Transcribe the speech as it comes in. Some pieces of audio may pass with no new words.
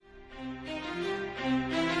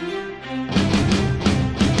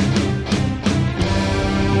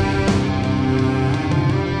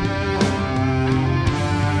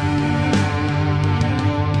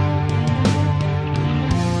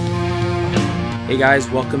Hey guys,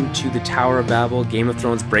 welcome to the Tower of Babel Game of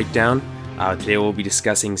Thrones breakdown. Today we'll be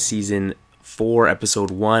discussing Season 4,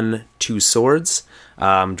 Episode 1, Two Swords.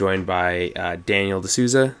 I'm joined by Daniel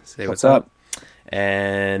D'Souza. Say what's up.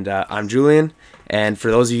 And I'm Julian. And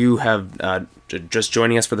for those of you who have just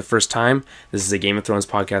joining us for the first time, this is a Game of Thrones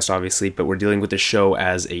podcast, obviously, but we're dealing with the show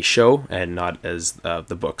as a show and not as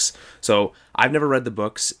the books. So I've never read the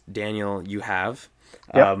books. Daniel, you have.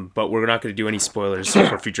 Yep. But we're not going to do any spoilers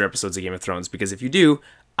for future episodes of Game of Thrones, because if you do,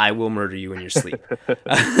 I will murder you in your sleep.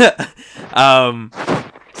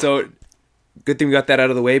 So good thing we got that out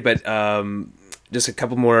of the way, but just a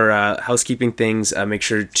couple more housekeeping things. Make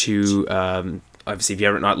sure to, obviously, if you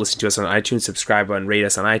haven't not listened to us on iTunes, subscribe and rate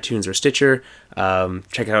us on iTunes or Stitcher.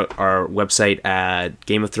 Check out our website at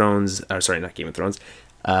Game of Thrones, not Game of Thrones,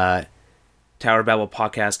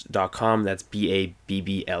 TowerBabblePodcast.com. That's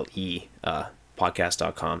BABBLE,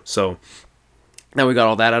 podcast.com. So now we got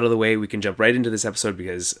all that out of the way, we can jump right into this episode,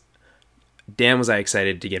 because damn was I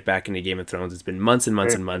excited to get back into Game of Thrones. It's been months and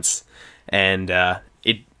months and months, and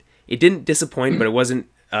it didn't disappoint, but it wasn't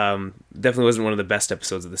definitely wasn't one of the best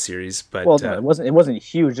episodes of the series. But no, it wasn't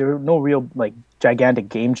huge. There were no real gigantic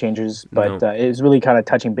game changers, but it was really kind of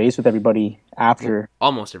touching base with everybody after.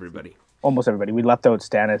 Almost everybody. We left out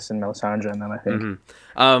Stannis and Melisandre, and then I think.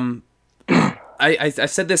 I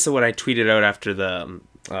said this when I tweeted out after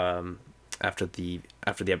the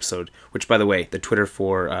episode, which, by the way, the Twitter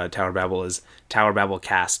for Tower Babel is Tower Babel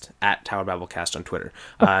Cast, at Tower Babel Cast on Twitter.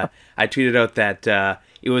 I tweeted out that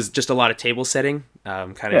it was just a lot of table setting,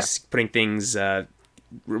 putting things,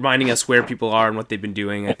 reminding us where people are and what they've been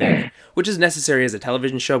doing, I think, which is necessary as a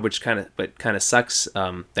television show, but kind of sucks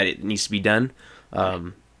that it needs to be done. I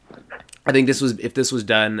think if this was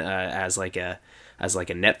done as like a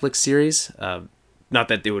Netflix series, not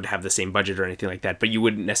that they would have the same budget or anything like that, but you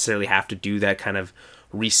wouldn't necessarily have to do that kind of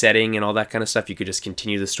resetting and all that kind of stuff. You could just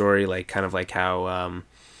continue the story, like how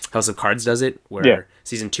House of Cards does it, where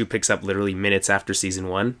season 2 picks up literally minutes after season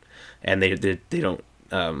 1, and they don't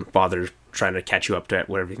bother trying to catch you up to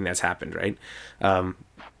everything that's happened, right?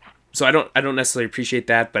 So I don't necessarily appreciate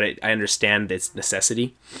that, but I understand its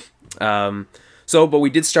necessity. But we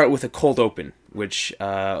did start with a cold open, which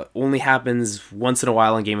only happens once in a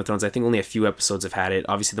while in Game of Thrones. I think only a few episodes have had it.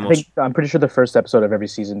 Obviously, I'm pretty sure the first episode of every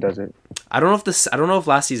season does it. I don't know if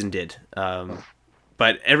last season did.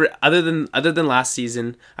 But other than last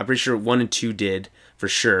season, I'm pretty sure 1 and 2 did for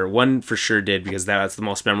sure. 1 for sure did, because that's the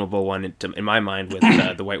most memorable one in my mind, with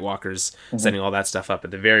the White Walkers setting all that stuff up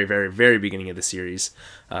at the very, very, very beginning of the series,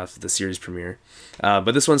 for the series premiere.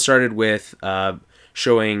 But this one started with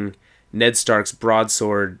showing Ned Stark's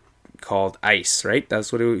broadsword called Ice, right?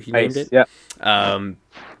 That's what he named it? Yeah.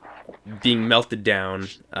 Being melted down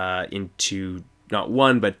into not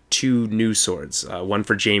one, but 2 new swords. One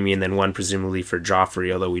for Jaime, and then one presumably for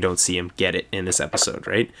Joffrey, although we don't see him get it in this episode,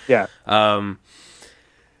 right? Yeah.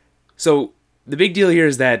 So the big deal here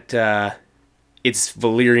is that it's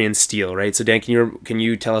Valyrian steel, right? So Dan, can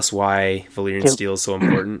you tell us why Valyrian steel is so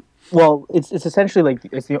important? Well, it's essentially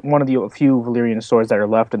one of the few Valyrian swords that are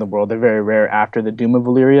left in the world. They're very rare after the Doom of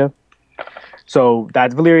Valyria. So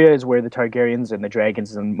that Valyria is where the Targaryens and the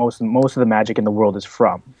dragons and most of the magic in the world is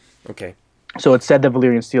from. Okay. So it's said that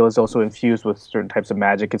Valyrian steel is also infused with certain types of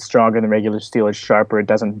magic. It's stronger than regular steel. It's sharper. It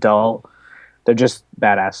doesn't dull. They're just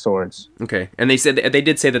badass swords. Okay. And they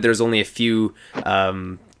did say that there's only a few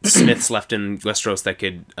smiths left in Westeros that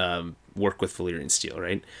could work with Valyrian steel,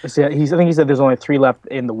 right? So I think he said there's only 3 left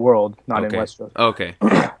in the world, not in Westeros. Okay.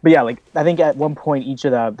 But yeah, I think at one point each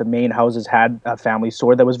of the main houses had a family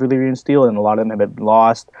sword that was Valyrian steel, and a lot of them have been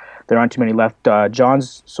lost. There aren't too many left.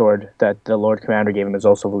 John's sword that the Lord Commander gave him is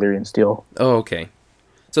also Valyrian steel. Oh, okay.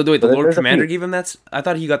 So the Lord Commander gave him that? I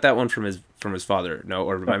thought he got that one from his father. No,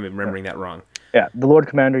 or am I remembering that wrong? Yeah, the Lord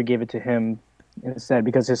Commander gave it to him instead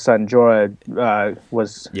because his son Jorah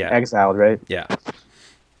was exiled, right? Yeah.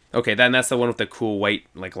 Okay, then that's the one with the cool white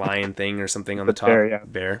lion thing or something on the top.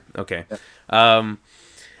 Bear. Okay. Yeah.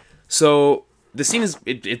 So the scene is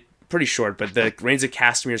it pretty short, but the Rains of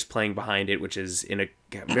Castamere is playing behind it, which is in a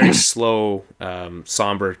very slow,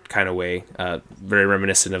 somber kind of way, very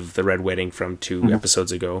reminiscent of the Red Wedding from 2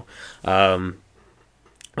 episodes ago. Other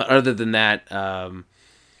than that,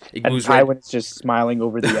 it moves right. Tywin is just smiling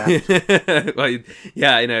over the act. Well,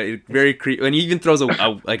 very creepy. And he even throws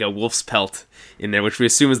a wolf's pelt in there, which we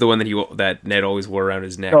assume is the one that Ned always wore around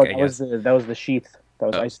his neck. No, that was the sheath. That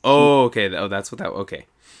was ice. Okay. Oh, that's what that. Okay.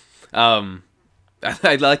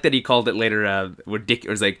 I like that he called it later.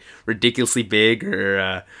 Ridiculously big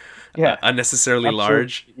or unnecessarily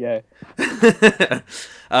large. Yeah.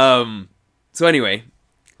 So anyway,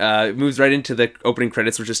 it moves right into the opening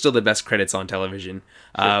credits, which are still the best credits on television.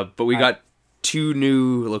 But we got two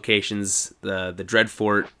new locations: the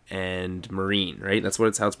Dreadfort and Marine. Right, that's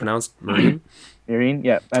how it's pronounced, Marine. Marine,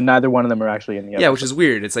 yeah, and neither one of them are actually in the episode. Yeah, which is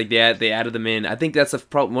weird. It's like they added them in. I think that's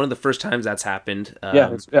one of the first times that's happened.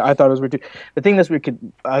 I thought it was weird too. The thing that's weird,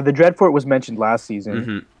 the Dreadfort was mentioned last season.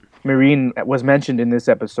 Mm-hmm. Marine was mentioned in this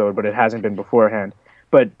episode, but it hasn't been beforehand.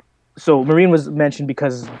 But so Marine was mentioned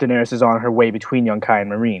because Daenerys is on her way between Yunkai and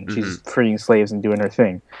Marine. She's freeing slaves and doing her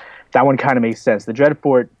thing. That one kind of makes sense. The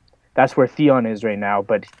Dreadfort, that's where Theon is right now,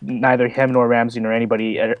 but neither him nor Ramsay nor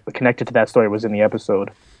anybody connected to that story was in the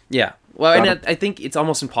episode. Yeah. Well, and I think it's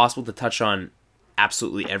almost impossible to touch on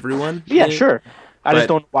absolutely everyone. Yeah, sure. I just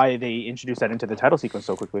don't know why they introduced that into the title sequence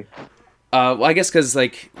so quickly. Well, I guess because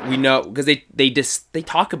we know because they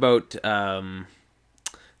talk about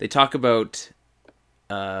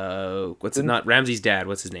not Ramsay's dad.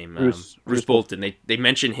 What's his name? Roose Bolton. They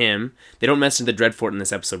mention him. They don't mention the Dreadfort in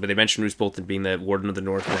this episode, but they mention Roose Bolton being the Warden of the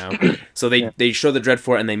North now. So they show the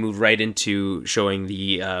Dreadfort and they move right into showing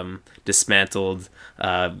the dismantled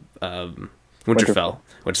Winterfell,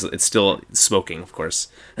 which it's still smoking, of course.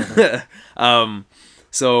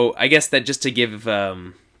 So I guess that just to give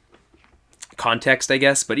context, I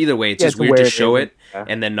guess. But either way, it's just weird to show it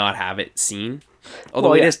and then not have it seen.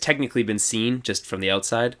 Although it has technically been seen just from the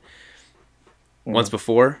outside once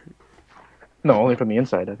before. No, only from the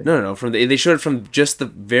inside, I think. No. They showed it from just the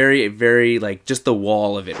very, very just the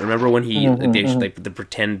wall of it. Remember when they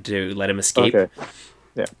pretend to let him escape? Okay.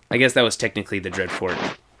 Yeah. I guess that was technically the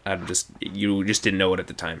Dreadfort. You just didn't know it at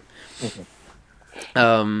the time.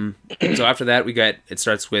 So after that, it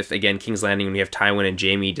starts with again King's Landing, and we have Tywin and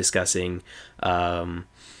Jaime discussing.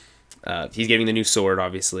 He's getting the new sword,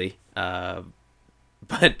 obviously.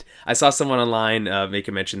 But I saw someone online make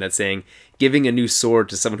a mention that saying giving a new sword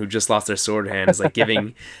to someone who just lost their sword hand is like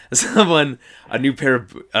giving someone a new pair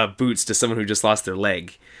of boots to someone who just lost their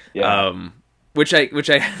leg. Yeah. Which I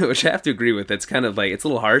have to agree with. It's kind of like it's a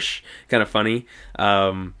little harsh, kind of funny.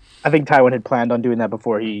 I think Tywin had planned on doing that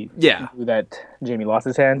before he knew that Jaime lost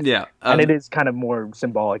his hand. Yeah. And it is kind of more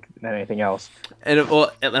symbolic than anything else. And I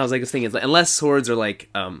was like, this thing is like, unless swords are like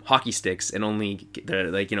hockey sticks and only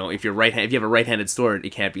they're like, if you have a right-handed sword,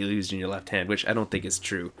 it can't be used in your left hand, which I don't think is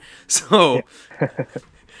true. So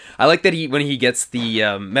I like that when he gets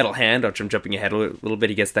the metal hand, which I'm jumping ahead a little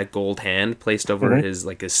bit, he gets that gold hand placed over his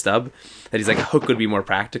stub. That he's like a hook would be more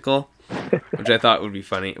practical. Which I thought would be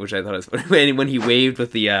funny. Which I thought was funny. And when he waved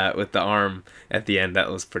with the arm at the end,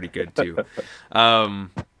 that was pretty good too.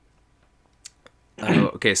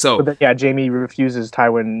 Okay, so Jaime refuses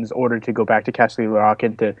Tywin's order to go back to Castle Rock,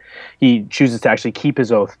 and he chooses to actually keep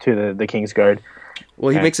his oath to the Kingsguard.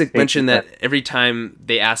 Well, he makes a mention that every time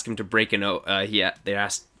they ask him to break an oath, they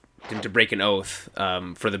asked him to break an oath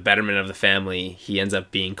for the betterment of the family. He ends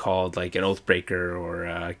up being called like an oath breaker or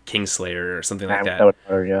a Kingslayer or something like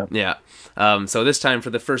that. Yeah. So this time,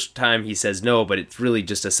 for the first time, he says no, but it's really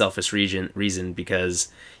just a selfish reason because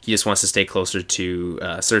he just wants to stay closer to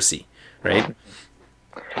Cersei, right?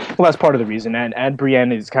 Well, that's part of the reason, and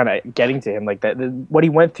Brienne is kind of getting to him like that. What he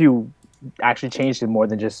went through actually changed him more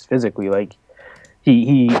than just physically. Like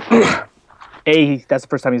he that's the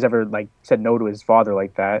first time he's ever said no to his father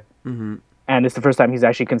like that, and it's the first time he's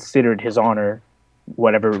actually considered his honor,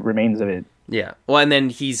 whatever remains of it. Yeah. Well, and then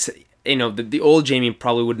he's the old Jaime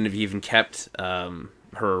probably wouldn't have even kept her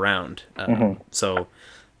around, so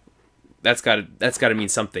that's got to mean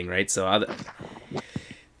something, right? So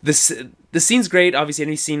the scene's great. Obviously,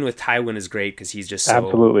 any scene with Tywin is great because he's just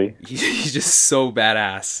he's just so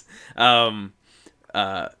badass.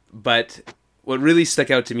 But what really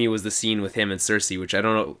stuck out to me was the scene with him and Cersei, which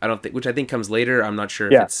which I think comes later. I'm not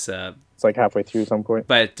sure if it's like halfway through some point.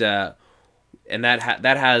 But and that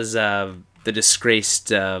has the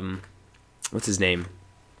disgraced what's his name?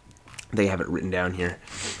 They have it written down here.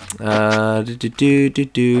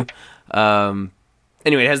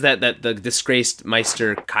 Anyway, it has the disgraced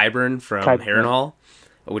Maester Qyburn from Harrenhal,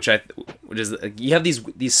 which is you have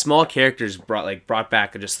these small characters brought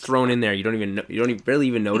back and just thrown in there. You don't barely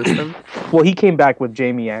even notice them. Well, he came back with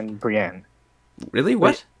Jaime and Brienne. Really?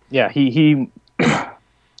 What? Yeah, he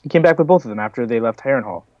came back with both of them after they left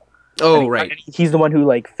Harrenhal. Oh, right. He's the one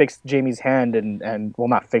who fixed Jaime's hand and well,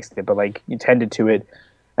 not fixed it, but tended to it,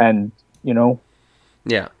 and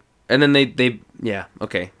Yeah, and then they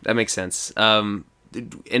okay, that makes sense. And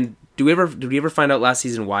did we ever find out last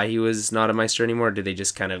season why he was not a Maester anymore? Or did they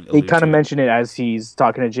just kind of? They kind of mention it as he's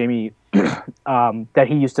talking to Jaime, that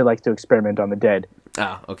he used to like to experiment on the dead.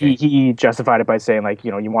 Ah, okay. He justified it by saying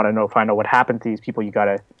you want to find out what happened to these people, you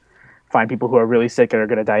gotta find people who are really sick and are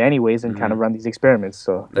going to die anyways, and kind of run these experiments.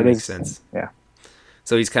 So That makes sense. Yeah,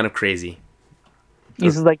 So he's kind of crazy.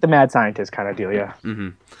 he's like the mad scientist kind of deal. Yeah.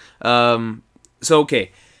 So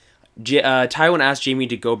okay, Tywin asked Jaime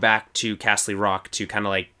to go back to Castle Rock to kind of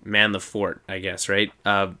like man the fort, I guess, right?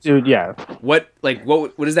 Dude, yeah, What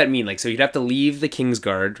does that mean? Like, so you'd have to leave the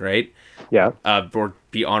Kingsguard, right? yeah. Or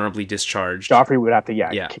be honorably discharged. Joffrey would have to,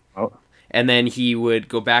 Yeah. kick him out. And then he would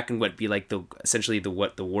go back and be like essentially the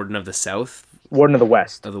Warden of the South, Warden of the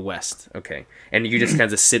West. of the West. Okay, and you just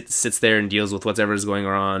kind of sits there and deals with whatever's going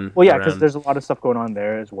on. Well, yeah, because around. there's a lot of stuff going on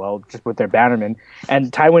there as well, just with their bannermen.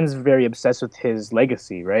 And Tywin's very obsessed with his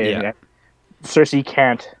legacy, right? Yeah. And Cersei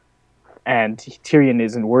can't, and Tyrion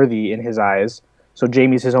isn't worthy in his eyes. So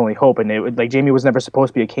Jaime's his only hope, and Jaime was never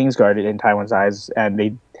supposed to be a Kingsguard in Tywin's eyes,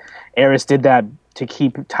 and Aerys did that to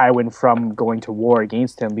keep Tywin from going to war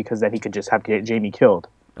against him, because then he could just have Jaime killed.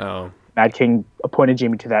 Oh. Mad King appointed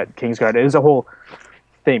Jaime to that Kingsguard. It was a whole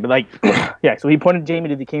thing, but yeah. So he appointed Jaime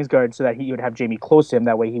to the Kingsguard so that he would have Jaime close to him.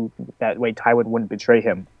 That way Tywin wouldn't betray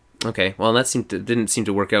him. Okay. Well, that didn't seem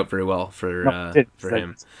to work out very well for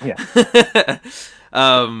him. Yeah.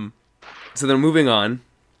 So then moving on.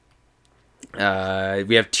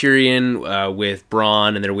 We have Tyrion with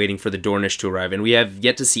Bronn, and they're waiting for the Dornish to arrive, and we have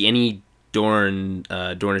yet to see any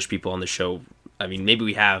Dornish people on the show. I mean, maybe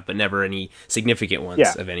we have, but never any significant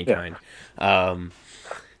ones of any kind.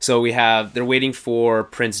 So they're waiting for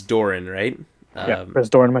Prince Doran, right? Prince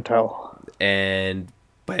Doran Martell.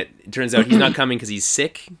 But it turns out he's not coming because he's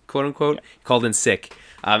sick, quote unquote. Yeah. Called in sick,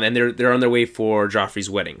 and they're on their way for Joffrey's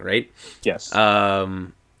wedding, right? Yes.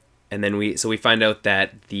 And then we find out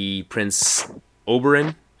that the Prince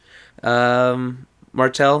Oberyn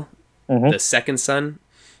Martell, the second son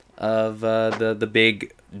of the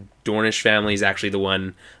big Dornish family, is actually the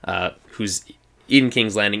one who's in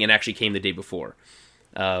King's Landing and actually came the day before.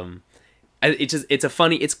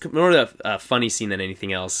 It's more of a funny scene than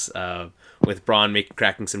anything else, with Bronn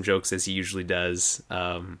cracking some jokes as he usually does.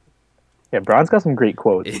 Yeah, Bronn's got some great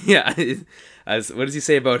quotes. Yeah, what does he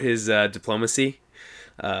say about his diplomacy?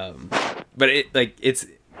 But it's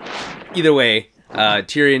either way.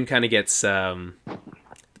 Tyrion kind of gets.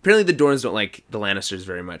 Apparently, the Dorns don't like the Lannisters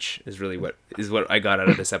very much. Is what I got out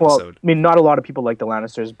of this episode. Well, I mean, not a lot of people like the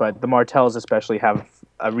Lannisters, but the Martells especially have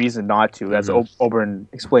a reason not to, as Oberyn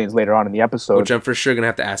explains later on in the episode. Which I'm for sure gonna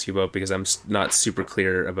have to ask you about, because I'm not super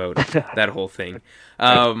clear about that whole thing.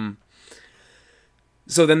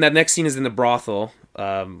 So then that next scene is in the brothel.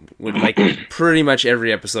 With pretty much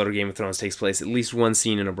every episode of Game of Thrones takes place at least one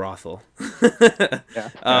scene in a brothel.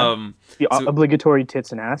 Obligatory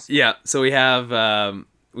tits and ass. Yeah. So we have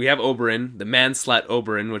Oberyn, the man slut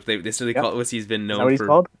Oberyn, which they still call it, what he's been known for. Is that what he's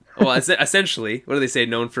called? Well, essentially, what do they say?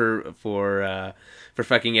 Known for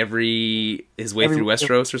fucking his way through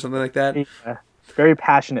Westeros or something like that. Yeah. Very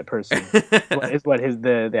passionate person is what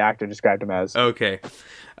the actor described him as. Okay.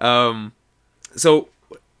 So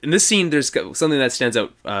in this scene, there's something that stands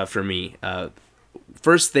out for me.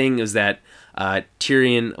 First thing is that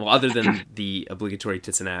Tyrion, well, other than the obligatory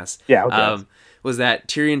tits and ass, was that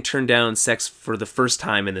Tyrion turned down sex for the first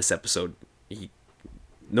time in this episode. If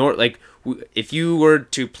you were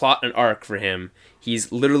to plot an arc for him,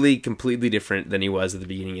 he's literally completely different than he was at the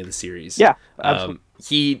beginning of the series. Yeah, absolutely.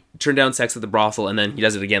 He turned down sex at the brothel, and then he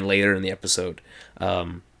does it again later in the episode.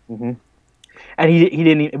 And he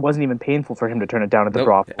didn't. It wasn't even painful for him to turn it down at the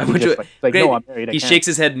brothel. No, I'm married. He shakes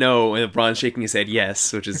his head no, and Bronn's shaking his head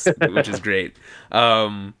yes, which is great.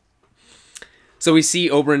 So we see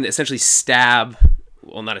Oberyn essentially stab.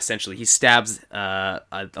 Well, not essentially. He stabs a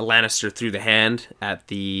Lannister through the hand at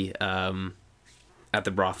the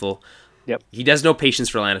brothel. Yep. He has no patience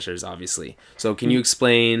for Lannisters, obviously. So can you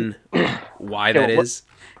explain why that is?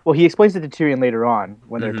 Well, he explains it to Tyrion later on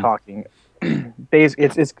when they're talking.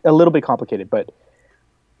 It's a little bit complicated, but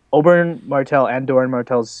Oberyn Martell and Doran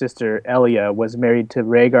Martell's sister Elia was married to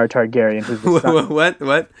Rhaegar Targaryen, who's the son. What?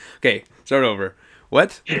 Okay, start over.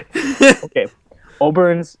 What? Okay,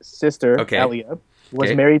 Oberyn's sister Elia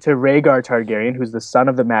was married to Rhaegar Targaryen, who's the son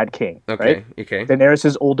of the Mad King. Okay. Right? Okay.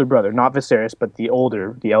 Daenerys' older brother, not Viserys, but the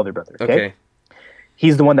elder brother. Okay.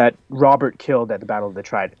 He's the one that Robert killed at the Battle of the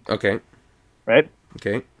Trident. Okay. Right.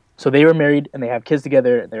 Okay. So they were married and they have kids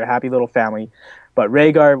together. They're a happy little family. But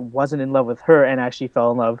Rhaegar wasn't in love with her and actually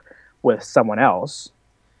fell in love with someone else.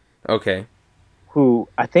 Okay. Who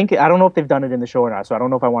I don't know if they've done it in the show or not, so I don't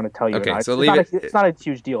know if I want to tell you. Okay, or not. So it's not a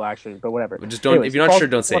huge deal, actually, but whatever. Just don't. Anyways, if you're not sure,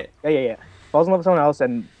 don't say it. Yeah. Falls in love with someone else,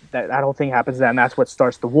 and that whole thing happens, and that's what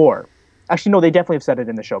starts the war. Actually, no, they definitely have said it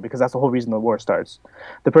in the show, because that's the whole reason the war starts.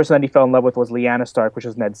 The person that he fell in love with was Lyanna Stark, which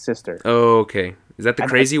was Ned's sister. Oh, okay. Is that the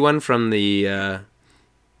crazy one from the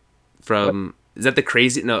from is that the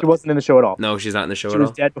crazy? No, She wasn't in the show at all. no, she's not in the show She at was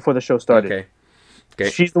all. dead before the show started. Okay. Okay.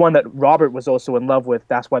 She's the one that Robert was also in love with.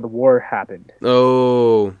 That's why the war happened.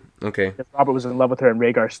 Oh, okay. Because Robert was in love with her and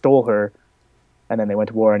Rhaegar stole her, and then they went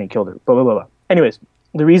to war and he killed her. Blah blah blah blah. Anyways,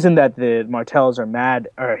 the reason that the Martells are mad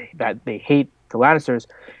or that they hate the Lannisters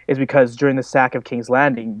is because during the sack of King's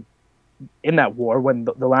Landing, in that war, when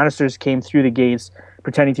the Lannisters came through the gates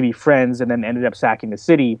pretending to be friends and then ended up sacking the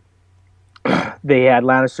city, they had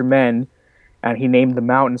Lannister men, and he named the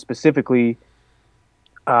mountain specifically.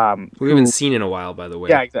 We haven't seen in a while, by the way.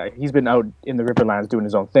 Yeah, exactly. He's been out in the Riverlands doing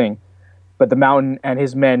his own thing. But the mountain and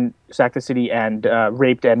his men sacked the city and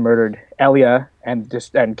raped and murdered Elia and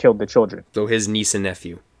killed the children. So his niece and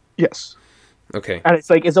nephew. Yes. Okay. And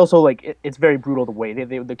it's also like it's very brutal the way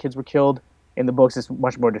the kids were killed. In the books, it's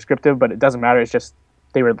much more descriptive, but it doesn't matter. It's just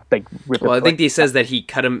they were like ripped. Well, I think he says that he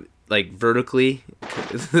cut him like vertically,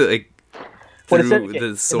 like through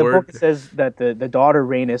the sword. In the book, it says that the daughter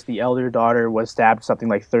Rhaenys, the elder daughter, was stabbed something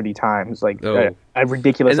like 30 times, like a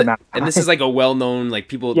ridiculous amount. And this is like a well-known, like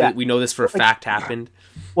people we know this for a fact happened.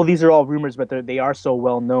 Well, these are all rumors, but they are so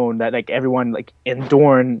well known that like everyone like in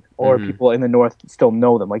Dorne or people in the North still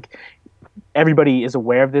know them. Like everybody is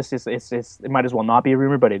aware of this. It might as well not be a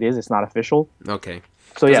rumor, but it is. It's not official. Okay.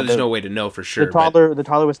 So yeah, there's no way to know for sure. The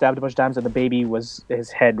toddler was stabbed a bunch of times, and the baby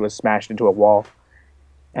his head was smashed into a wall.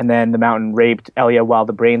 And then the mountain raped Elia while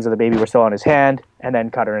the brains of the baby were still on his hand, and then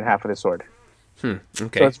cut her in half with a sword.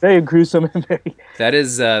 Okay. So it's very gruesome and very. That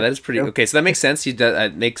is pretty okay. So that makes sense. He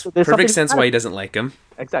does. It makes perfect sense why he doesn't like him.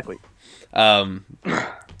 Exactly.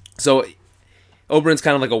 So Oberyn's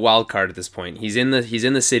kind of like a wild card at this point. He's in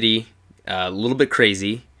the city, a little bit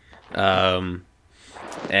crazy, and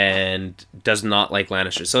does not like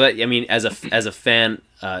Lannister. So that as a fan,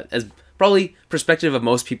 as probably perspective of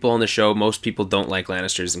most people on the show, most people don't like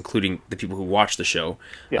Lannisters, including the people who watch the show,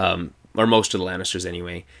 or most of the Lannisters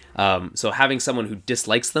anyway. So having someone who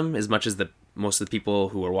dislikes them as much as most of the people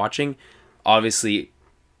who are watching, obviously,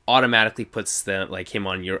 automatically puts him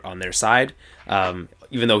on their side,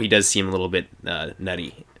 even though he does seem a little bit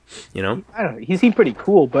nutty, I don't know. He seemed pretty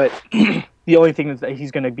cool, but the only thing is that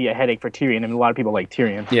he's going to be a headache for Tyrion, and a lot of people like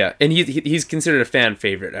Tyrion. Yeah, and he's considered a fan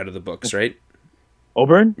favorite out of the books, right?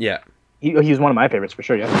 Oberyn? Yeah. He was one of my favorites for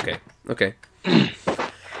sure, yeah. Okay. The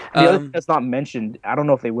other thing that's not mentioned, I don't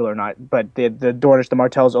know if they will or not, but the Dornish, the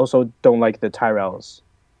Martells also don't like the Tyrells.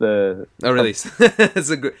 Oh, really?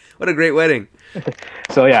 What a great wedding.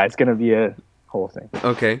 So yeah, it's going to be a whole thing.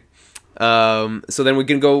 Okay. So then we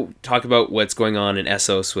can go talk about what's going on in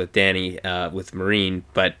Essos with Dany, with Meereen,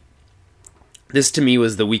 but this to me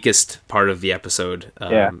was the weakest part of the episode.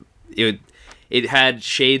 It had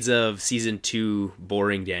shades of season 2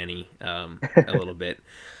 boring Dany, a little bit.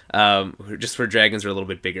 Just where dragons are a little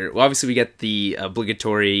bit bigger. Well, obviously we get the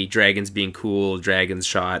obligatory dragons being cool dragons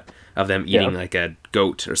shot of them eating like a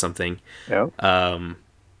goat or something. Yeah.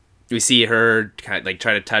 We see her kind of like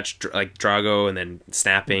try to touch like Drogo and then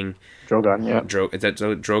snapping. Drogon, yeah. Is that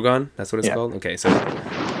Drogon? That's what it's called? Okay, so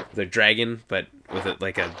the dragon, but with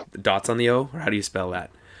like a dots on the O? Or how do you spell that?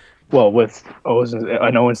 Well, with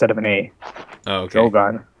an O instead of an A. Oh, okay.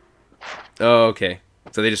 Drogon. Oh, okay.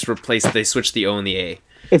 So they switched the O and the A.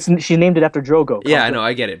 She named it after Drogo. Yeah, I know,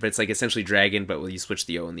 I get it, but it's like essentially dragon, but you switch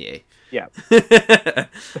the O and the A. Yeah.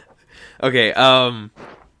 Okay.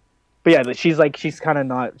 But yeah, she's kind of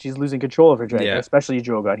not. She's losing control of her dragon, especially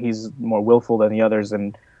Drogon. He's more willful than the others,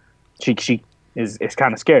 and she is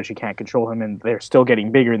kind of scared. She can't control him, and they're still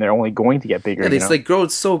getting bigger, and they're only going to get bigger. Yeah, they like grown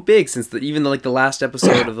so big since even the last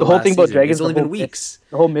episode of the whole last thing about season. dragons. It's only been weeks.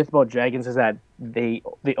 The whole myth about dragons is that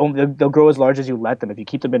they'll grow as large as you let them. If you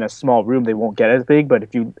keep them in a small room, they won't get as big. But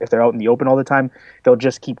if they're out in the open all the time, they'll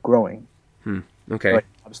just keep growing. Okay. Like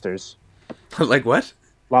lobsters. Like what?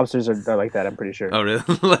 Lobsters are like that, I'm pretty sure. Oh, really?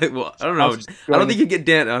 Well, I don't know. I don't think you get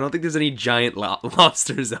I don't think there's any giant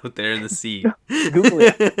lobsters out there in the sea. Google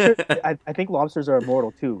it. I think lobsters are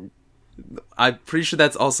immortal too. I'm pretty sure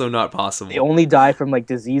that's also not possible. They only die from like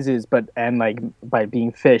diseases, and like by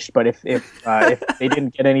being fished. But if they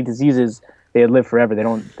didn't get any diseases, they'd live forever. They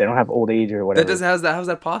don't have old age or whatever. How's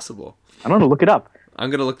that possible? I don't know. Look it up. I'm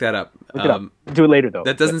gonna look that up. Look it up. Do it later though.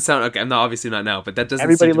 That doesn't sound okay. I'm not obviously not now, but that doesn't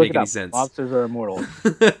Everybody seem to make any sense. Lobsters are immortal.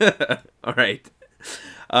 All right.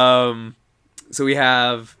 So we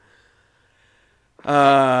have.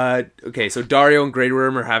 Okay, so Daario and Grey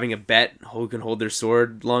Worm are having a bet who can hold their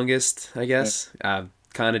sword longest. I guess.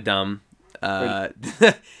 Kind of dumb.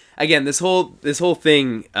 Again, this whole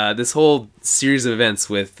thing, this whole series of events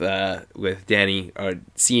with Dany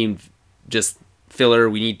seemed just filler.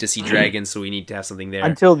 We need to see dragons, so we need to have something there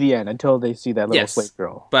until the end, until they see that little slave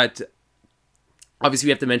girl. But obviously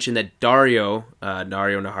we have to mention that Dario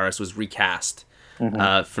Naharis was recast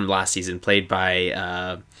from last season, played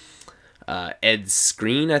by Ed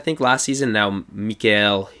Skrein, I think, last season. Now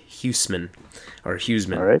Mikael Huisman. All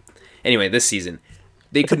right. Anyway, this season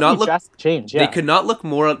they could not look change. Yeah. They could not look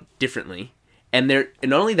more differently, and not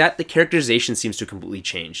only that, the characterization seems to have completely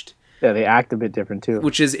changed. Yeah, they act a bit different too.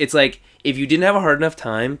 Which is, it's like, if you didn't have a hard enough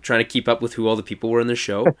time trying to keep up with who all the people were in the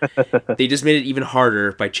show, they just made it even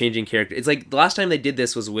harder by changing character. It's like the last time they did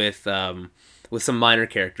this was with some minor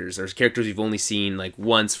characters, or characters we've only seen like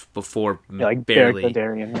once before, like barely.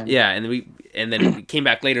 Dondarrion, yeah, and then he came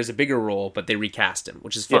back later as a bigger role, but they recast him,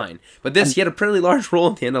 which is fine. But this, he had a pretty large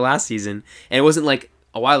role at the end of last season, and it wasn't like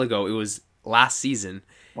a while ago; it was last season.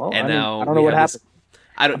 Well, and now I don't know what happened.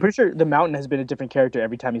 I'm pretty sure the Mountain has been a different character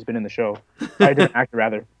every time he's been in the show. A different actor,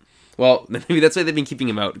 rather. Well, maybe that's why they've been keeping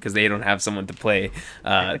him out, because they don't have someone to play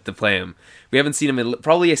him. We haven't seen him in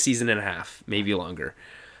probably a season and a half, maybe longer.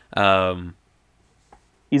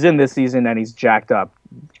 He's in this season and he's jacked up.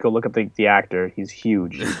 Go look up the actor. He's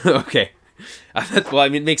huge. Okay. Well, I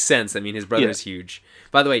mean, it makes sense. I mean, his brother's huge.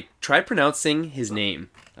 By the way, try pronouncing his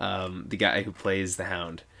name. The guy who plays the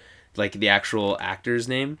Hound. Like the actual actor's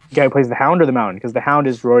name. The guy who plays the Hound or the Mountain? Because the Hound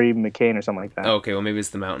is Rory McCann or something like that. Oh, okay, well maybe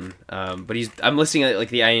it's the Mountain. But I'm listing like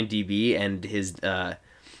the IMDb, and his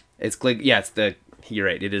you're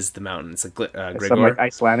right. It is the Mountain. It's Gregor. Some like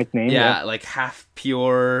Icelandic name. Yeah, like half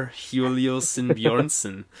pure Hjuliusson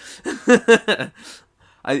Bjornsson.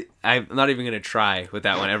 I'm not even gonna try with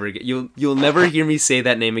that one ever again. You'll never hear me say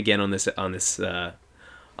that name again on this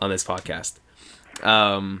podcast.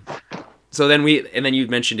 So then you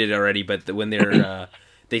mentioned it already, but when they're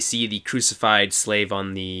they see the crucified slave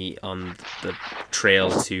on the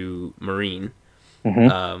trail to Marine,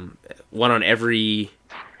 one on every.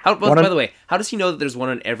 By the way, how does he know that there's one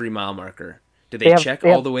on every mile marker? Do they check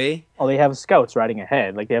all the way? Oh, they have scouts riding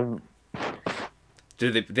ahead. Like they have.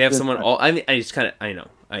 Do they have someone all? I mean, I know.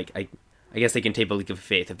 I guess they can take a leap of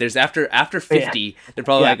faith. If there's after 50, they're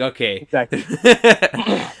probably like, okay. Exactly. So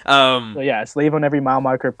a slave on every mile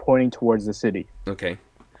marker pointing towards the city. Okay.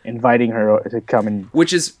 Inviting her to come and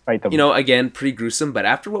which is, fight them. Again, pretty gruesome, but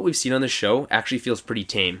after what we've seen on the show, actually feels pretty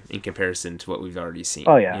tame in comparison to what we've already seen.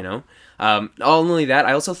 Oh, yeah. Not only that,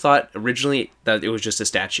 I also thought originally that it was just a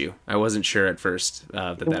statue. I wasn't sure at first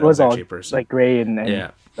that was actually a person. Like gray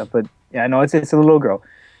and stuff, but it's a little girl.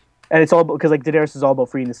 And it's all because Daenerys is all about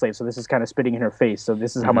freeing the slaves, so this is kind of spitting in her face. So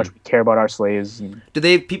this is how much we care about our slaves. And...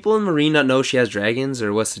 Do people in Marine not know she has dragons,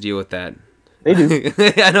 or what's the deal with that? They do.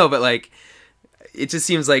 I know, but it just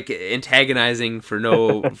seems like antagonizing for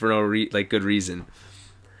no good reason.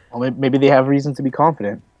 Well, maybe they have reason to be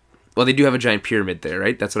confident. Well, they do have a giant pyramid there,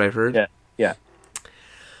 right? That's what I've heard. Yeah.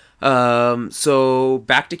 So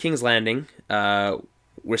back to King's Landing.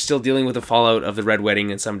 We're still dealing with the fallout of the Red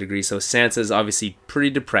Wedding in some degree. So Sansa's obviously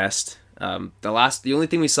pretty depressed. The only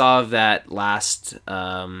thing we saw of that last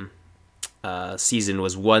season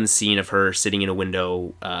was one scene of her sitting in a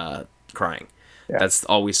window crying. Yeah. That's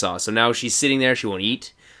all we saw. So now she's sitting there. She won't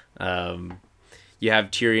eat. You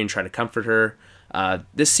have Tyrion trying to comfort her.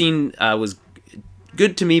 This scene was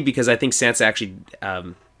good to me because I think Sansa actually,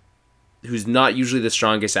 who's not usually the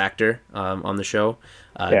strongest actor on the show,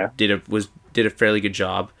 did a fairly good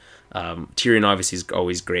job. Tyrion obviously is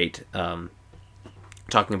always great.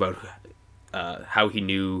 Talking about how he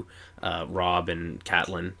knew Robb and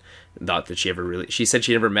Catelyn. Not that she said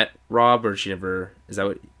she never met Robb, or she never, is that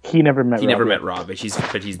what? He never met Robb, but he's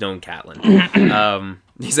known Catelyn.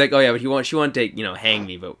 He's like, oh yeah, but she won't take, hang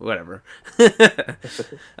me, but whatever. So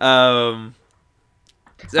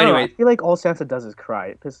anyway. I feel like all Sansa does is cry.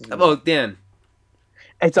 It pisses me off. Oh, Dan.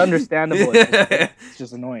 It's understandable. It's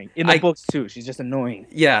just annoying. In the books too, she's just annoying.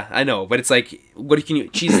 Yeah, I know, but it's like, what can you?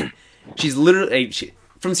 She's literally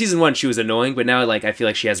from season 1. She was annoying, but now I feel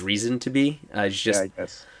like she has reason to be. I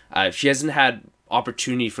guess. She hasn't had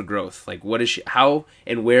opportunity for growth. Like, what is she? How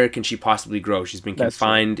and where can she possibly grow? She's been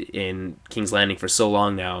confined in King's Landing for so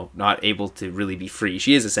long now, not able to really be free.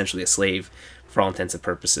 She is essentially a slave for all intents and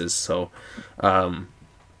purposes. So,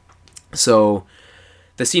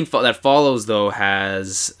 the scene that follows, though,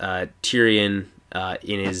 has Tyrion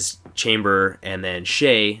in his chamber, and then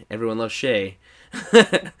Shae. Everyone loves Shae.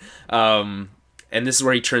 And this is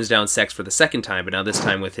where he turns down sex for the second time, but now this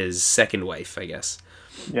time with his second wife, I guess.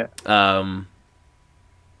 Yeah.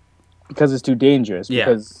 Because it's too dangerous.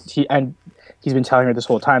 Because he's been telling her this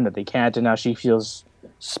whole time that they can't, and now she feels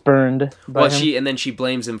spurned by him. Then she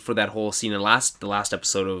blames him for that whole scene in the last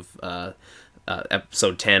episode of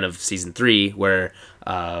episode 10 of season 3, where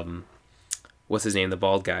what's his name, the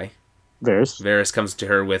bald guy, Varys comes to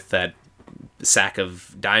her with that sack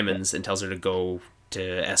of diamonds and tells her to go to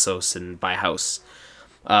Essos and buy a house.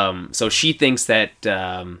 So she thinks that,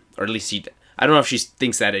 or at least I don't know if she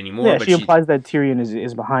thinks that anymore. Yeah, but she implies that Tyrion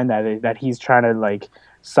is behind that he's trying to like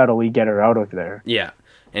subtly get her out of there. Yeah,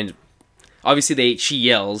 and obviously she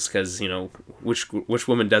yells because which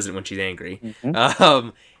woman doesn't when she's angry.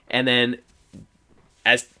 And then,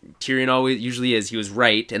 as Tyrion always usually is, he was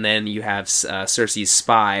right. And then you have Cersei's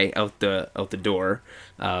spy out the door,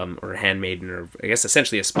 or handmaiden, or I guess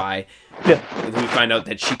essentially a spy. Yeah. We find out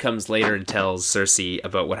that she comes later and tells Cersei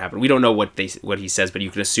about what happened. We don't know what he says, but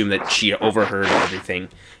you can assume that she overheard everything,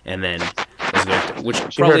 and then was victim,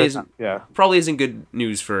 which probably isn't good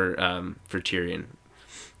news for Tyrion.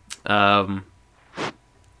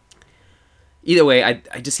 Either way, I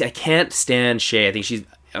can't stand Shae. I think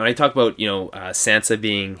when I talk about Sansa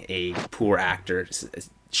being a poor actor,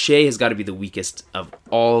 Shae has got to be the weakest of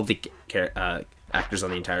all the actors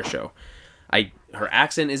on the entire show. Her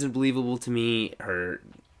accent isn't believable to me.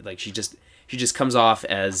 She just comes off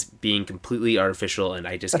as being completely artificial, and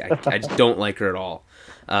I just don't like her at all.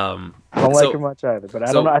 I don't like her much either, but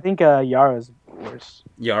I don't know. I think Yara's worse.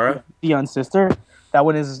 Yara? Theon's sister. That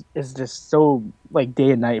one is just so like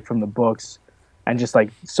day and night from the books, and just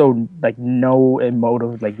like so like no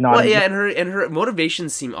emotive, like not. Well, yeah, and her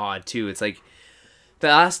motivations seem odd too. It's like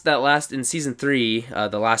that last in season 3,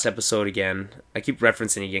 the last episode again. I keep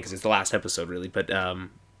referencing it again because it's the last episode, really. But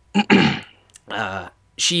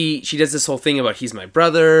she does this whole thing about he's my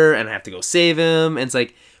brother and I have to go save him. And it's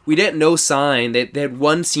like we didn't no sign. They had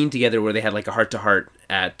one scene together where they had like a heart to heart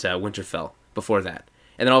at Winterfell before that,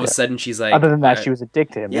 and then all of a sudden she's like. Other than that, she was a dick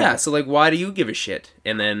to him. Yeah. So like, why do you give a shit?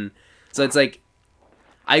 And then so it's like,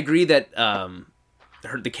 I agree that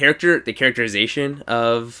the characterization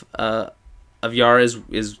of Yara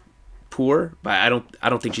is poor, but I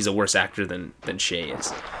don't think she's a worse actor than Shae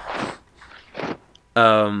is.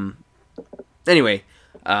 Anyway,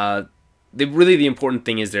 the important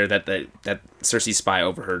thing is there that Cersei's spy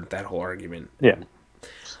overheard that whole argument. Yeah.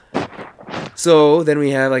 So then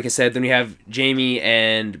we have, like I said, Jaime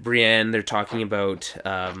and Brienne. They're talking about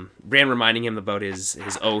Brienne reminding him about his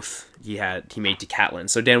oath he made to Catelyn.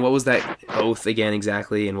 So Dan, what was that oath again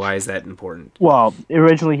exactly, and why is that important? Well,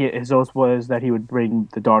 originally his oath was that he would bring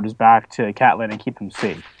the daughters back to Catelyn and keep them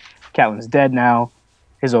safe. Catelyn's dead now.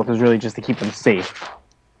 His oath is really just to keep them safe.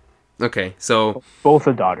 Okay, so both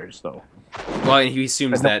the daughters, though. Well, and he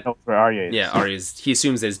assumes that Arya is. Yeah, He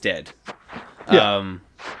assumes is dead. Yeah.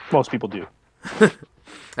 Most people do.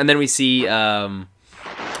 And then we see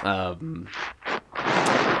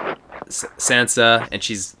Sansa, and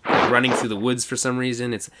she's running through the woods for some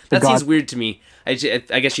reason. Seems weird to me. I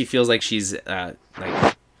guess she feels like she's at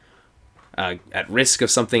risk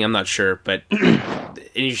of something. I'm not sure, but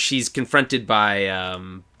she's confronted by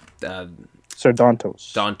Sir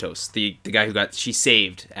Dontos. Dontos, the guy who she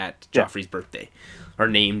saved at Joffrey's birthday, or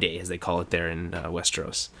name day as they call it there in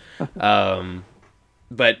Westeros.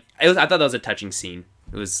 But I thought that was a touching scene.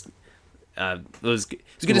 It was good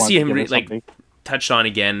to see him touched on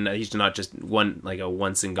again. He's not just a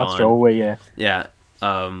once and gone. Throwaway, yeah. Yeah.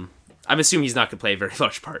 I'm assuming he's not going to play a very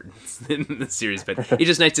large part in the series, but it's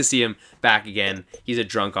just nice to see him back again. He's a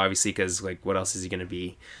drunk, obviously, because what else is he going to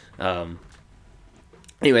be?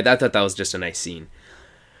 Anyway, I thought that was just a nice scene.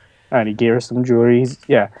 And he gave her some jewelry.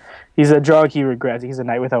 He's a drunk. He regrets. He's a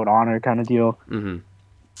knight without honor kind of deal. Mm-hmm.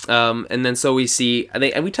 And then so we see,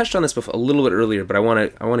 and we touched on this before a little bit earlier, but I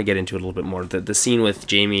want to get into it a little bit more. The scene with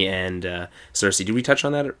Jaime and Cersei. Did we touch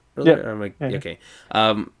on that earlier? Yeah. Okay.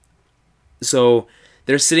 So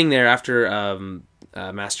they're sitting there after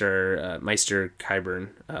Meister Qyburn,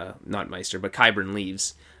 not Meister, but Qyburn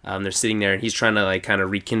leaves. They're sitting there, and he's trying to kind of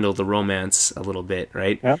rekindle the romance a little bit,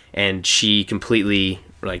 right? Yeah. And she completely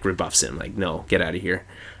rebuffs him, no, get out of here,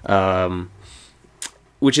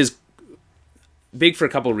 which is big for a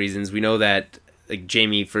couple of reasons. We know that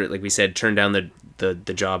Jaime, we said, turned down the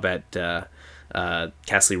job at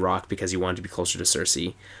Castle Rock because he wanted to be closer to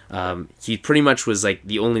Cersei. He pretty much was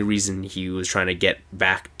the only reason he was trying to get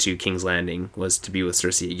back to King's Landing was to be with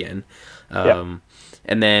Cersei again.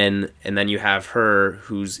 And then you have her,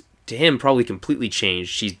 who's to him probably completely changed.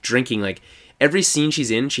 She's drinking every scene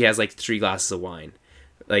she's in. She has 3 glasses of wine.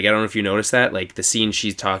 I don't know if you noticed that. The scene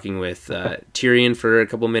she's talking with Tyrion for a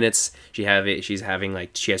couple minutes. She has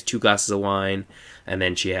 2 glasses of wine, and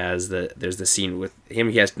then there's the scene with him.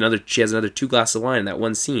 She has another 2 glasses of wine in that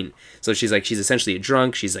one scene. So she's essentially a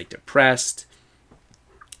drunk. She's depressed,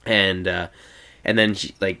 and then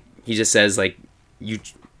he just says you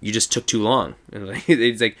just took too long. And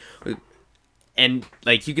it's and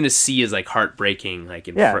like you can just see his like heart breaking, like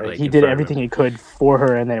in Yeah, front, like he in did front of everything him. he could for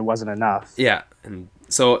her, and then it wasn't enough. Yeah, and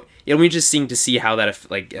so it'll be interesting to see how that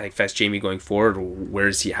like affects Jamie going forward. Where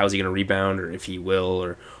is he? How's he going to rebound, or if he will,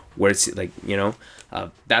 or where's he, like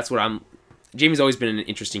that's what I'm. Jamie's always been an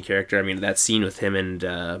interesting character. I mean, that scene with him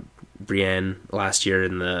and Brienne last year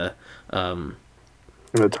in the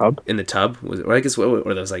In the tub. was it, or I guess or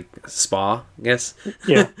that was like spa, I guess.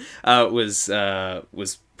 Yeah. Was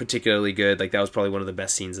particularly good. Like that was probably one of the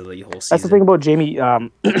best scenes of the whole season. That's the thing about Jamie.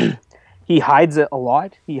 He hides it a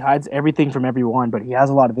lot. He hides everything from everyone, but he has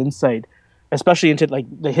a lot of insight, especially into like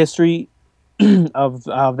the history of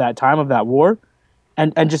that time of that war,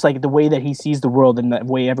 and just like the way that he sees the world and the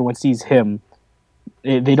way everyone sees him.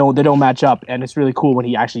 They don't match up, and it's really cool when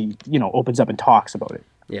he actually opens up and talks about it.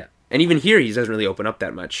 Yeah. And even here, he doesn't really open up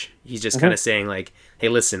that much. He's just kind of saying like, "Hey,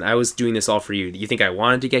 listen, I was doing this all for you. You think I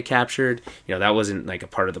wanted to get captured? That wasn't like a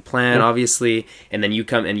part of the plan, obviously. And then you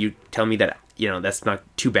come and you tell me that that's not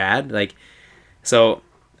too bad. Like, so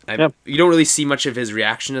you don't really see much of his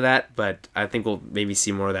reaction to that, but I think we'll maybe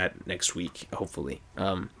see more of that next week, hopefully.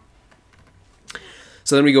 So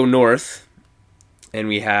then we go north. And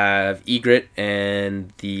we have Ygritte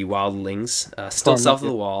and the Wildlings still Tormund, south of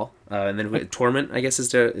the wall. And then Tormund, I guess,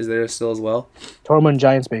 is there still as well? Tormund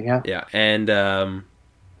Giantsbane, yeah. Yeah, and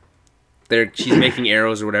she's making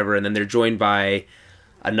arrows or whatever, and then they're joined by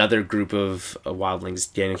another group of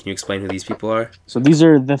Wildlings. Daniel, can you explain who these people are? So these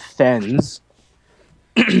are the Thenns.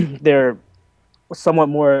 They're somewhat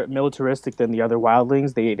more militaristic than the other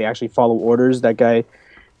Wildlings. They actually follow orders. That guy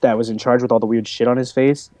that was in charge with all the weird shit on his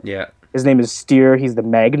face. Yeah. His name is Styr. He's the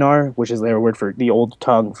Magnar, which is their word for the old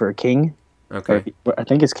tongue for king. Okay. I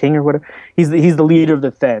think it's king or whatever. He's the leader of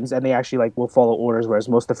the Thenns, and they actually will follow orders, whereas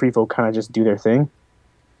most of the free folk kind of just do their thing.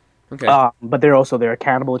 Okay. But they're a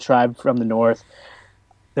cannibal tribe from the north.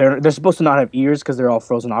 They're supposed to not have ears because they're all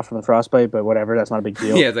frozen off from the frostbite, but whatever, that's not a big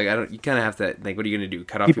deal. Yeah, it's like you kind of have to like, what are you gonna do?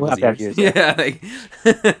 Cut off People people's have to ears? have ears, Yeah.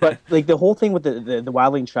 Like, But like the whole thing with the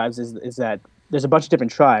wildling tribes is that there's a bunch of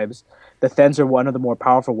different tribes. The Thenns are one of the more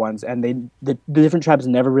powerful ones, and the different tribes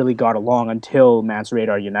never really got along until Mance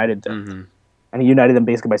Rayder united them. Mm-hmm. And he united them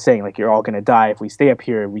basically by saying, like, you're all going to die. If we stay up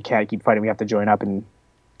here, we can't keep fighting. We have to join up and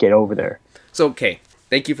get over there. So, okay.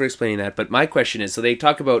 Thank you for explaining that. But my question is, so they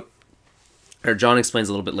talk about, or John explains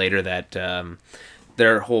a little bit later that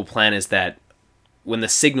their whole plan is that when the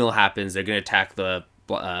signal happens, they're going to attack the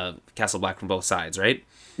Castle Black from both sides, right?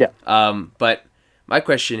 Yeah. But my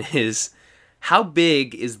question is, how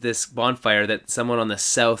big is this bonfire that someone on the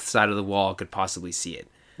south side of the wall could possibly see it?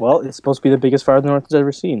 Well, it's supposed to be the biggest fire the North has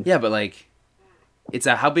ever seen. Yeah, but like,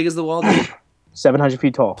 how big is the wall? 700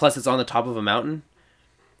 feet tall. Plus, it's on the top of a mountain.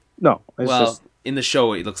 No, it's just in the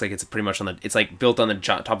show, it looks like it's pretty much it's like built on the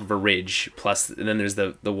top of a ridge. Plus, and then there's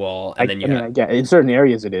the wall, and then in certain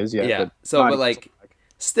areas it is, yeah. Yeah. But like,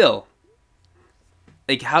 still,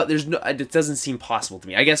 like how it doesn't seem possible to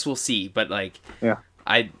me. I guess we'll see, but like, yeah,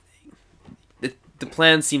 the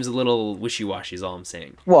plan seems a little wishy-washy. Is all I'm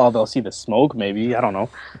saying. Well, they'll see the smoke, maybe. I don't know.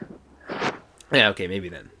 Yeah. Okay. Maybe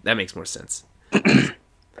then that makes more sense.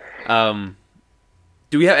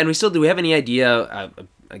 Do we have any idea,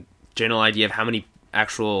 a general idea of how many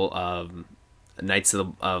actual Knights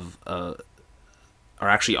of are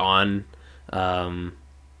actually on Castle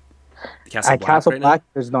At Black? Castle right Black, now?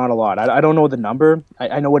 there's not a lot. I don't know the number.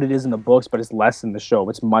 I know what it is in the books, but it's less than the show.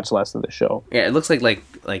 It's much less than the show. Yeah, it looks like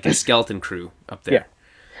a skeleton crew up there. Yeah.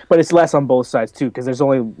 But it's less on both sides too, because there's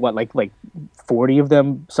only like 40 of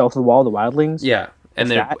them south of the wall, the Wildlings. Yeah, and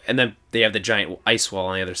What's then they have the giant ice wall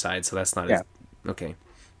on the other side, so that's not as okay.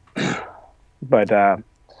 But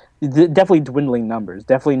definitely dwindling numbers.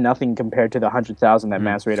 Definitely nothing compared to the 100,000 that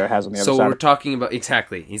Mance Rayder has on the other side. So we're talking about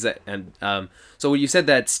exactly. So you said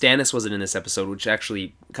that Stannis wasn't in this episode, which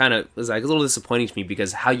actually kind of was like a little disappointing to me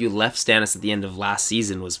because how you left Stannis at the end of last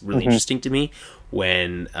season was really interesting to me.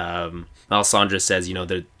 When Melisandre says,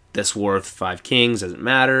 this war of 5 kings doesn't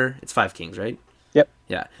matter. It's 5 kings, right? Yep.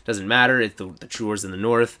 Yeah, doesn't matter. It's the true war's in the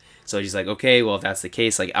north. So he's like, okay, well, if that's the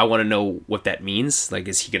case, like, I want to know what that means. Like,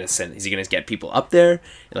 is he going to get people up there?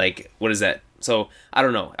 Like, what is that? So, I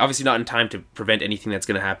don't know. Obviously not in time to prevent anything that's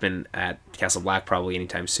going to happen at Castle Black probably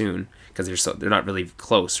anytime soon, because they're not really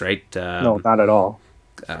close, right? No, not at all.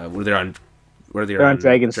 They're on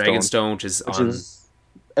Dragonstone, which is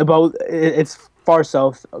it's far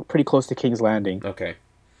south, pretty close to King's Landing.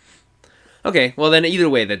 Okay, well then either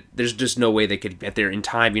way, that there's just no way they could get there in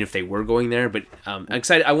time, even if they were going there. But I'm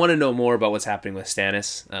excited. I want to know more about what's happening with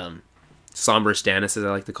Stannis, somber Stannis, as I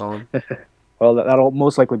like to call him. Well, that'll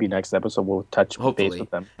most likely be next episode. We'll touch base Hopefully.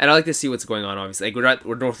 with them. And I like to see what's going on. Obviously, like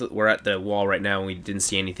we're at the wall right now, and we didn't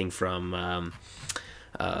see anything from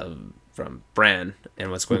Bran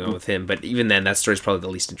and what's going on with him. But even then, that story's probably the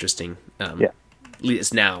least interesting. Yeah. At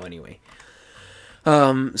least now, anyway.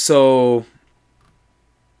 So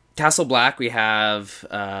Castle Black, we have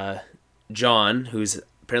Jon, who's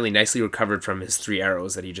apparently nicely recovered from his 3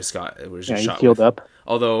 arrows that he just got. It was just He shot healed with. up.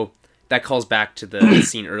 Although that calls back to the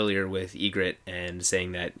scene earlier with Ygritte and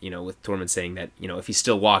saying that, with Tormund saying that, if he's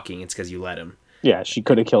still walking, it's because you let him. Yeah, she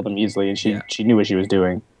could have killed him easily, and she knew what she was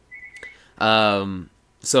doing.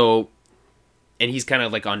 So, and he's kind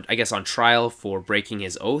of like on trial for breaking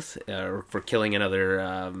his oath, or for killing another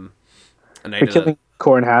a knight. For killing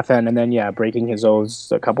Corrin Halfhand, and then breaking his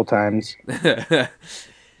oaths a couple times. Breaking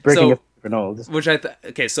different oaths. Which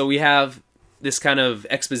okay, so we have this kind of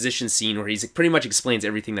exposition scene where he's pretty much explains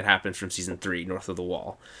everything that happened from season 3, North of the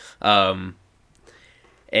Wall. And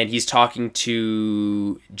he's talking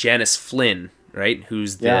to Janis Flynn, right?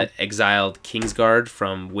 Who's the exiled Kingsguard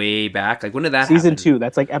from way back. Like, when did that happen? Season 2.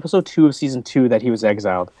 That's like episode 2 of season 2 that he was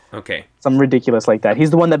exiled. Okay. Something ridiculous like that.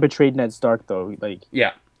 He's the one that betrayed Ned Stark, though.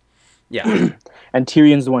 Yeah. And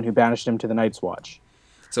Tyrion's the one who banished him to the Night's Watch.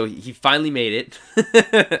 So he finally made it.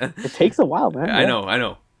 It takes a while, man. I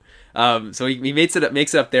know. So he makes it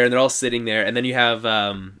up there, and they're all sitting there, and then you have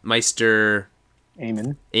Maester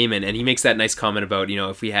Aemon, and he makes that nice comment about,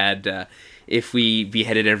 if we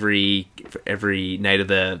beheaded every night of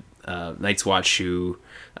the Night's Watch who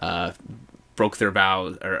broke their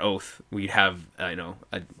vow or oath, we'd have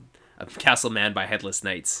a castle manned by headless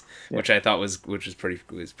knights, which I thought was pretty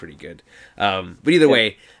good. But either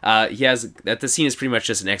way, he has that. The scene is pretty much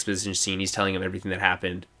just an exposition scene. He's telling him everything that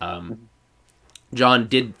happened. Jon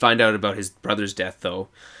did find out about his brother's death, though.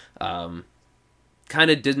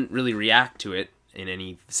 Kind of didn't really react to it in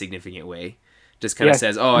any significant way. Just kind of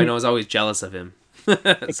says, "Oh, I know, I was always jealous of him."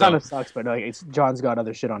 It kind of sucks, but Jon's got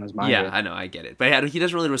other shit on his mind. Yeah, I know, I get it. But he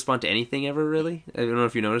doesn't really respond to anything ever, really. I don't know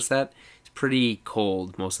if you noticed that. He's pretty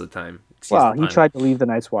cold most of the time. Well, he tried to leave the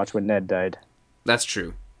Night's Watch when Ned died. That's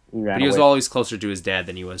true. But he was always closer to his dad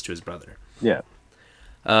than he was to his brother. Yeah.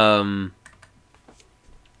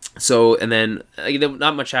 So, and then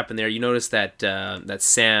not much happened there. You notice that that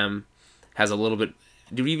Sam has a little bit.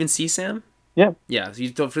 Did we even see Sam? Yeah. Yeah. So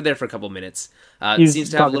he's there for a couple minutes. He's seems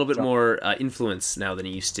to have a little bit more influence now than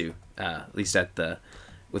he used to. At least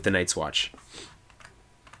with the Night's Watch.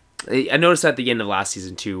 I noticed that at the end of last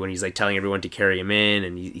season too, when he's telling everyone to carry him in,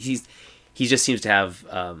 and he just seems to have.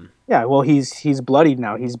 Yeah. Well, he's bloodied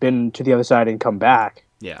now. He's been to the other side and come back.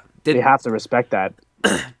 Yeah. They have to respect that.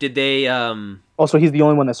 Did they? Also, he's the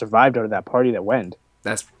only one that survived out of that party that went.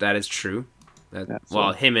 That is true.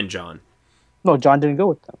 Him and Jon. No, Jon didn't go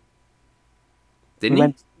with them. Didn't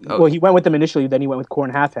he? Well, he went with them initially. Then he went with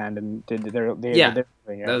Corrin Halfhand and did their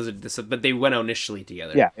thing. But they went out initially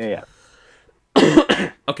together. Yeah.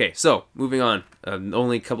 Okay, so moving on.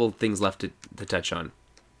 Only a couple of things left to touch on.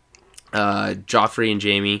 Joffrey and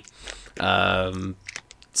Jaime.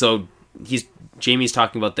 So Jaime's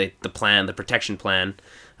talking about the plan, the protection plan,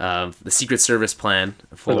 the Secret Service plan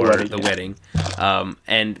for the wedding.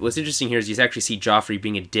 And what's interesting here is you actually see Joffrey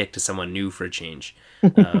being a dick to someone new for a change.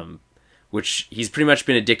 Which he's pretty much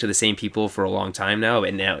been a dick to the same people for a long time now.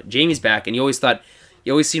 And now Jaime's back, and he always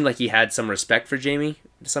seemed like he had some respect for Jaime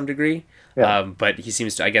to some degree. Yeah. But he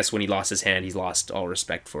seems to, I guess, when he lost his hand, he's lost all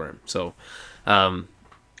respect for him. So,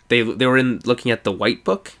 they were looking at the White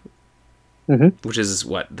Book, which is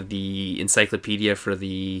what the encyclopedia for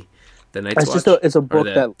the Night's Watch. It's a book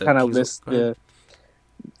that kind of lists the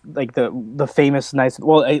famous knights.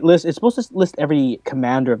 Well, it's supposed to list every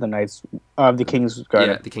commander of the knights of the Kingsguard.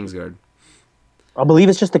 Yeah, the Kingsguard. I believe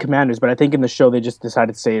it's just the commanders, but I think in the show they just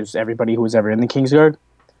decided to say it's everybody who was ever in the Kingsguard.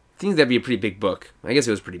 I think that'd be a pretty big book. I guess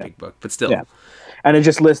it was a pretty big book, but still. Yeah, and it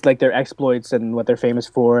just lists their exploits and what they're famous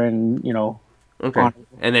for, and Okay.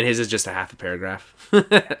 And then his is just a half a paragraph.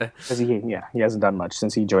 Because he hasn't done much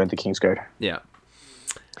since he joined the Kingsguard. Yeah.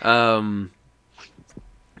 What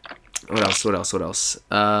else?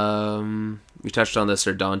 We touched on the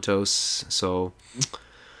Ser Dantos, so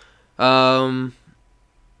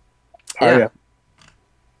Arya.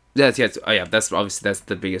 That's that's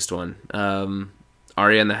the biggest one.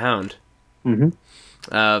 Arya and the Hound.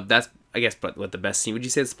 That's, I guess, but what the best scene? Would you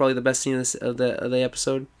say it's probably the best scene of the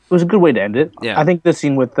episode? It was a good way to end it. Yeah. I think the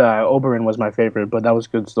scene with Oberyn was my favorite, but that was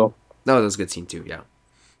good still. No, that was a good scene too. Yeah,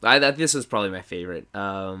 this was probably my favorite.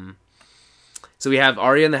 So we have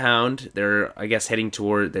Arya and the Hound. They're, I guess,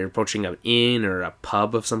 they're approaching an inn or a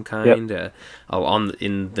pub of some kind. In the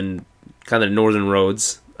kind of northern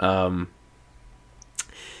roads.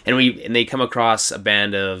 and they come across a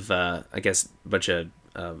band of I guess a bunch of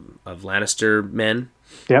Lannister men.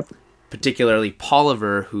 Yep. Particularly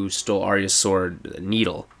Polliver, who stole Arya's sword,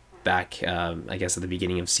 Needle, back I guess at the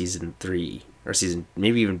beginning of season 3 or season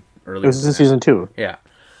maybe even earlier. It was in season 2. Yeah.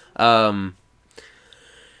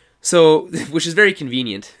 So, which is very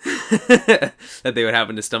convenient that they would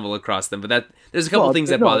happen to stumble across them. But there's a couple things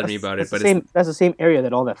that bothered me about it. But that's the same area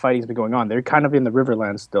that all that fighting's been going on. They're kind of in the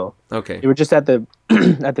Riverlands still. Okay. They were just at the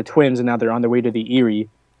at the Twins, and now they're on their way to the Eyrie.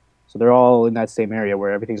 So they're all in that same area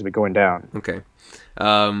where everything's been going down. Okay.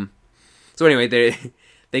 So anyway,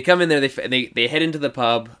 they come in there. They head into the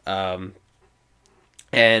pub. So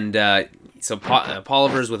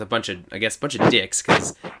Polliver's with a bunch of dicks,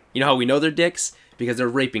 because you know how we know they're dicks, because they're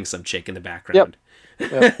raping some chick in the background.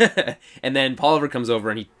 Yep. And then Polliver comes over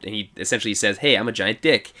and he essentially says, "Hey, I'm a giant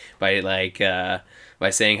dick," by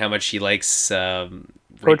saying how much he likes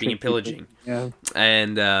raping and pillaging. Yeah.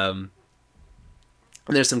 And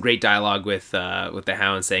there's some great dialogue with the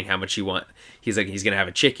Hound saying how much he's like he's gonna have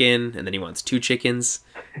a chicken, and then he wants 2 chickens,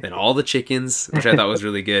 then all the chickens, which I thought was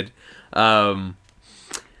really good.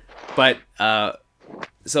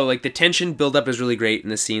 So like the tension build up is really great in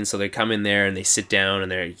this scene. So they come in there and they sit down,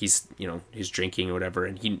 and he's drinking or whatever,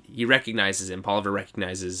 and he recognizes him. Polliver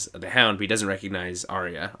recognizes the Hound, but he doesn't recognize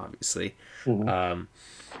Arya, obviously. Mm-hmm.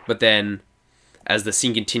 But then as the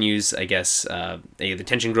scene continues, I guess the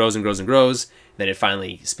tension grows and grows and grows. Then it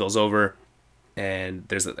finally spills over, and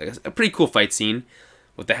there's a pretty cool fight scene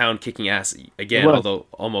with the Hound kicking ass again, although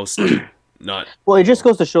almost not. Well, it just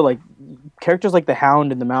goes to show, like, characters like the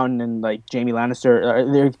Hound and the Mountain and like Jaime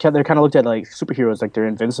Lannister, they're kind of looked at like superheroes, like they're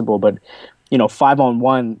invincible. But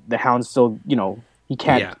 5-on-1, the Hound still, he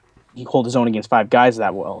can't hold his own against 5 guys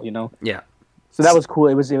that well. Yeah. So that was cool.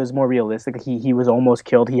 It was more realistic. He was almost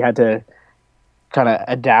killed. He had to kind of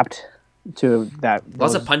adapt to that.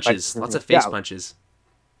 Lots of punches, lots of face punches,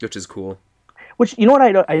 which is cool. Which, you know what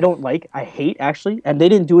I don't like? I hate, actually, and they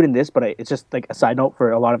didn't do it in this, but it's just like a side note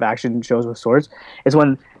for a lot of action shows with swords, is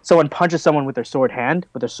when someone punches someone with their sword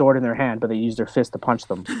in their hand, but they use their fist to punch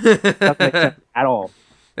them. That doesn't make sense at all.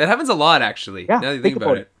 That happens a lot, actually. Yeah, now that you think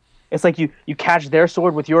about it. It's like you catch their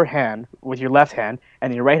sword with your hand, with your left hand,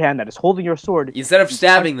 and your right hand that is holding your sword. Instead of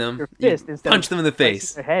stabbing them, you punch them in the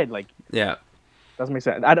face. Their head, like, yeah. Doesn't make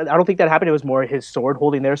sense. I don't think that happened. It was more his sword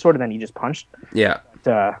holding their sword, and then he just punched. Yeah.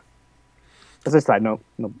 But, as a side note,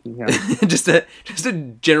 just a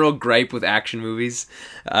general gripe with action movies.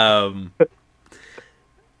 So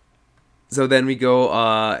then we go,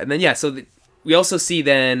 and then we also see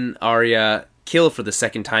then Arya kill for the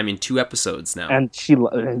second time in 2 episodes now, and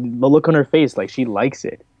the look on her face, like she likes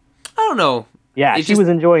it. I don't know. Yeah, she was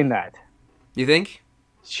enjoying that. You think?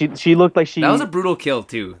 She looked like she. That was a brutal kill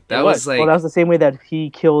too. That was like. Well, that was the same way that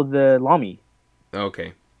he killed the Lamy.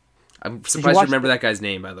 Okay. I'm surprised you remember that guy's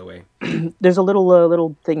name, by the way. There's a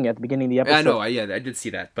little thing at the beginning of the episode. I know, I did see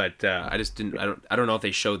that, but I just didn't. I don't know if they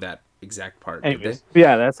showed that exact part. Anyways,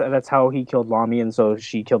 yeah, that's how he killed Lamy, and so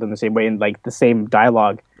she killed him the same way, in like the same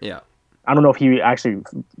dialogue. Yeah. I don't know if he actually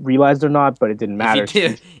realized or not, but it didn't matter. If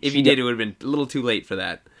he did, it would have been a little too late for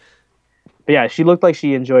that. But yeah, she looked like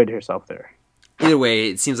she enjoyed herself there. Either way,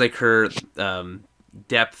 it seems like her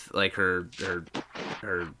depth, like her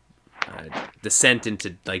descent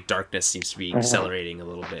into like darkness, seems to be accelerating a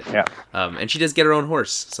little bit. Yeah. And she does get her own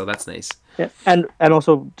horse, so that's nice. Yeah, and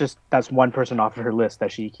also just that's one person off of her list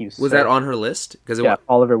that she keeps. Was that on her list? Because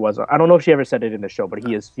Polliver was. I don't know if she ever said it in the show, but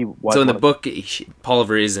he was. So in the book,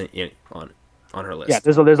 Polliver isn't on her list. Yeah,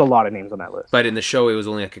 there's a lot of names on that list. But in the show, it was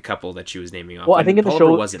only like a couple that she was naming off. Well, I think in the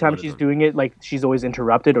show, every time she's doing it, like she's always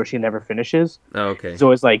interrupted or she never finishes. Oh, okay.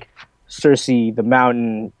 So it's like Cersei, the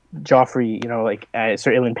Mountain, Joffrey, like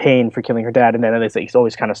Sir Ilyn Payne for killing her dad, and then he's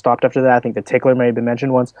always kind of stopped after that. I think the Tickler may have been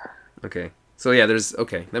mentioned once. Okay. So yeah,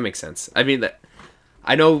 that makes sense. I mean,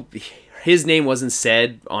 I know his name wasn't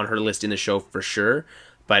said on her list in the show for sure,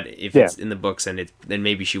 but if it's in the books, then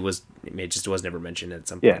maybe it just was never mentioned at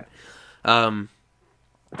some point. Yeah.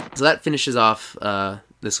 So that finishes off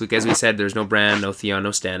this week. As we said, there's no Bran, no Theon,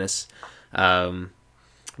 no Stannis.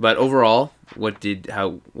 But overall, what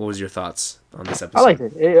was your thoughts on this episode? I liked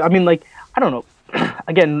it. I mean, like, I don't know.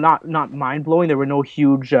 Again, not mind blowing. There were no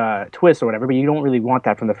huge twists or whatever, but you don't really want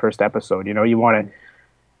that from the first episode. You want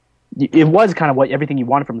to. It was kind of everything you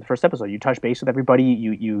wanted from the first episode. You touch base with everybody.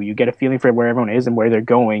 You get a feeling for where everyone is and where they're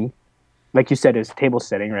going. Like you said, it's table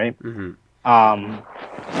setting, right? Mm-hmm.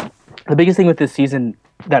 The biggest thing with this season,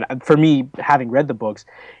 that for me, having read the books,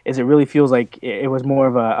 is it really feels like it was more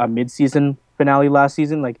of a mid-season finale last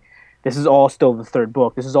season. Like, this is all still the third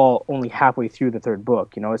book. This is all only halfway through the third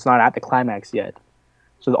book. It's not at the climax yet.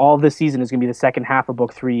 So all this season is going to be the second half of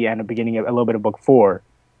book 3 and a beginning of a little bit of book 4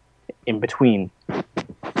 in between.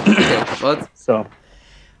 Well, so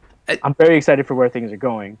I'm very excited for where things are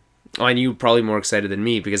going. Oh, and you probably more excited than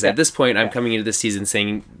me because at this point I'm coming into this season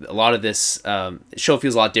saying a lot of this show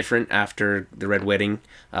feels a lot different after the Red Wedding,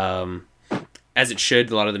 as it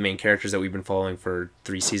should. A lot of the main characters that we've been following for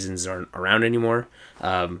 3 seasons aren't around anymore.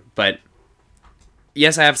 But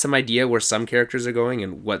yes, I have some idea where some characters are going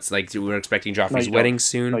and what's like. We're expecting Joffrey's wedding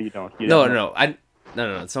soon. No, you don't. No.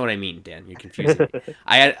 No, that's not what I mean, Dan. You're confusing me.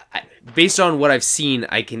 I based on what I've seen,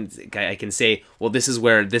 I can say, well, this is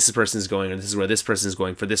where this person is going, or this is where this person is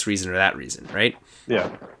going for this reason or that reason, right?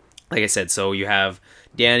 Yeah. Like I said, so you have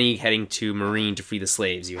Dany heading to Meereen to free the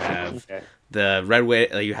slaves. You have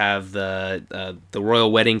the you have the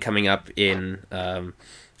royal wedding coming up in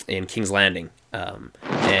King's Landing,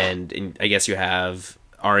 and I guess you have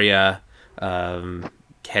Arya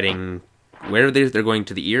heading. Where are they? They're going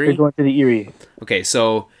to the Eyrie? They're going to the Eyrie. Okay,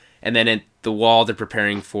 so, and then at the Wall, they're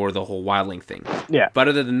preparing for the whole Wildling thing. Yeah. But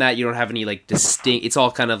other than that, you don't have any, like, distinct... It's all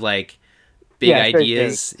kind of, like, big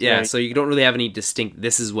ideas. Yeah, so you don't really have any distinct...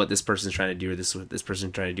 This is what this person's trying to do, or this is what this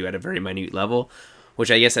person's trying to do at a very minute level, which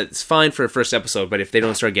I guess it's fine for a first episode, but if they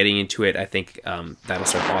don't start getting into it, I think that'll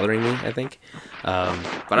start bothering me, I think.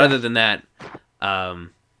 But other than that...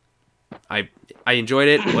 I enjoyed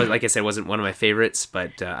it. Like I said, it wasn't one of my favorites,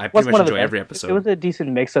 but I pretty much enjoy every episode. It was a decent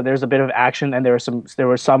mix. So there's a bit of action, and there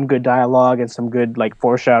was some good dialogue and some good like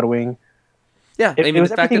foreshadowing. Yeah, it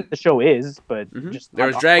was everything the show is, but just there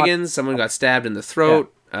was dragons. Someone got stabbed in the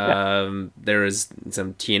throat. There was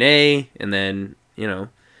some TNA, and then Yeah,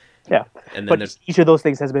 and then each of those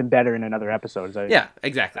things has been better in another episode. So yeah,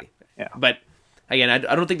 exactly. Yeah, but. Again, I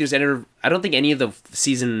don't think there's any. I don't think any of the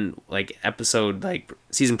season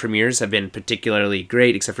season premieres have been particularly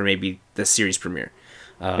great, except for maybe the series premiere.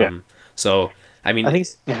 So I mean, I think.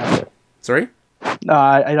 Sorry. No,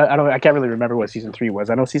 I don't. I can't really remember what season 3 was.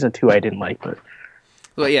 I know season 2 I didn't like, but.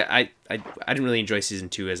 Well, yeah, I didn't really enjoy season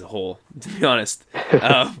 2 as a whole, to be honest.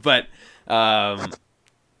 But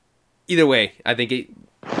either way, I think it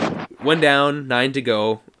 1 down, 9 to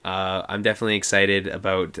go. I'm definitely excited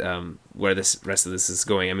about where this rest of this is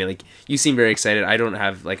going. I mean, like, you seem very excited. I don't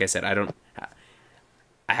have, like I said, I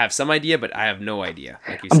have some idea, but I have no idea.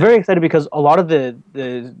 Like I'm very excited because a lot of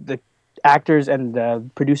the actors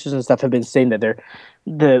and producers and stuff have been saying that they're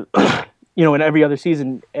in every other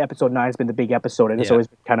season, episode 9 has been the big episode, and it's always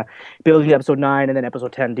been kind of building to episode 9, and then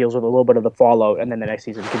episode 10 deals with a little bit of the fallout, and then the next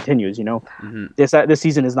season continues. Mm-hmm. This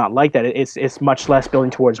season is not like that. It's much less building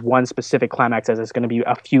towards one specific climax, as it's going to be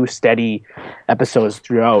a few steady episodes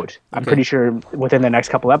throughout. I'm pretty sure within the next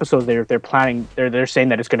couple episodes, they're planning. They're saying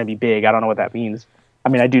that it's going to be big. I don't know what that means. I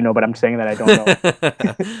mean, I do know, but I'm saying that I don't know.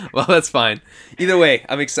 Well, that's fine. Either way,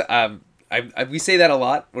 I'm excited. We say that a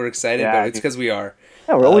lot. We're excited, but it's because we are.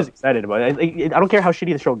 Yeah, we're always excited about it. I don't care how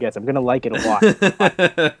shitty the show gets. I'm going to like it a lot.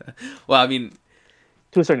 Well, I mean...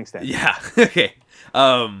 To a certain extent. Yeah, okay.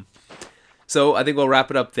 So I think we'll wrap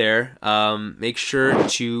it up there. Make sure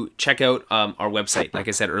to check out our website, like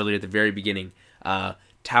I said earlier at the very beginning,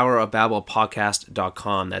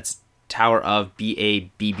 towerofbabblepodcast.com. That's Tower of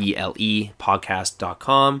BABBLE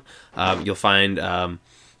podcast.com. You'll find...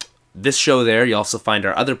 this show there. You also find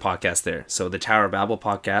our other podcast there. So the Tower of Babel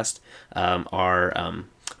podcast, our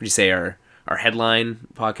headline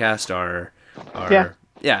podcast, our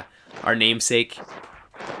namesake.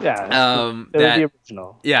 Yeah, that the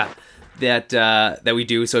original. Yeah, that we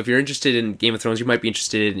do. So if you're interested in Game of Thrones, you might be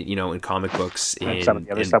interested in in comic books, in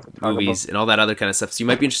movies, and all that other kind of stuff. So you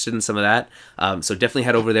might be interested in some of that. So definitely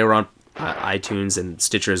head over there. We're on iTunes and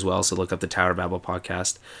Stitcher as well. So look up the Tower of Babel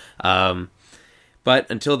podcast.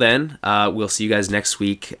 But until then, we'll see you guys next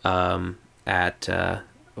week at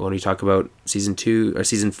when we talk about season 2 or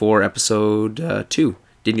season 4, episode 2.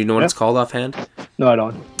 Didn't you know what it's called offhand? No, I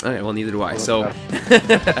don't. All right, well, neither do I. So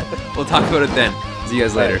we'll talk about it then. See you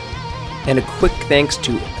guys later. And a quick thanks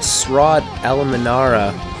to Srod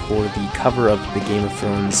Alamanara for the cover of the Game of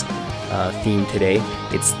Thrones theme today.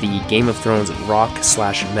 It's the Game of Thrones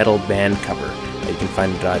rock/metal band cover. You can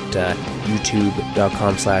find it at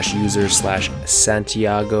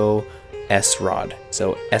youtube.com/user/Santiago Srod.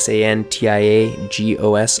 So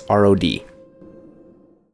SantiaGosrod.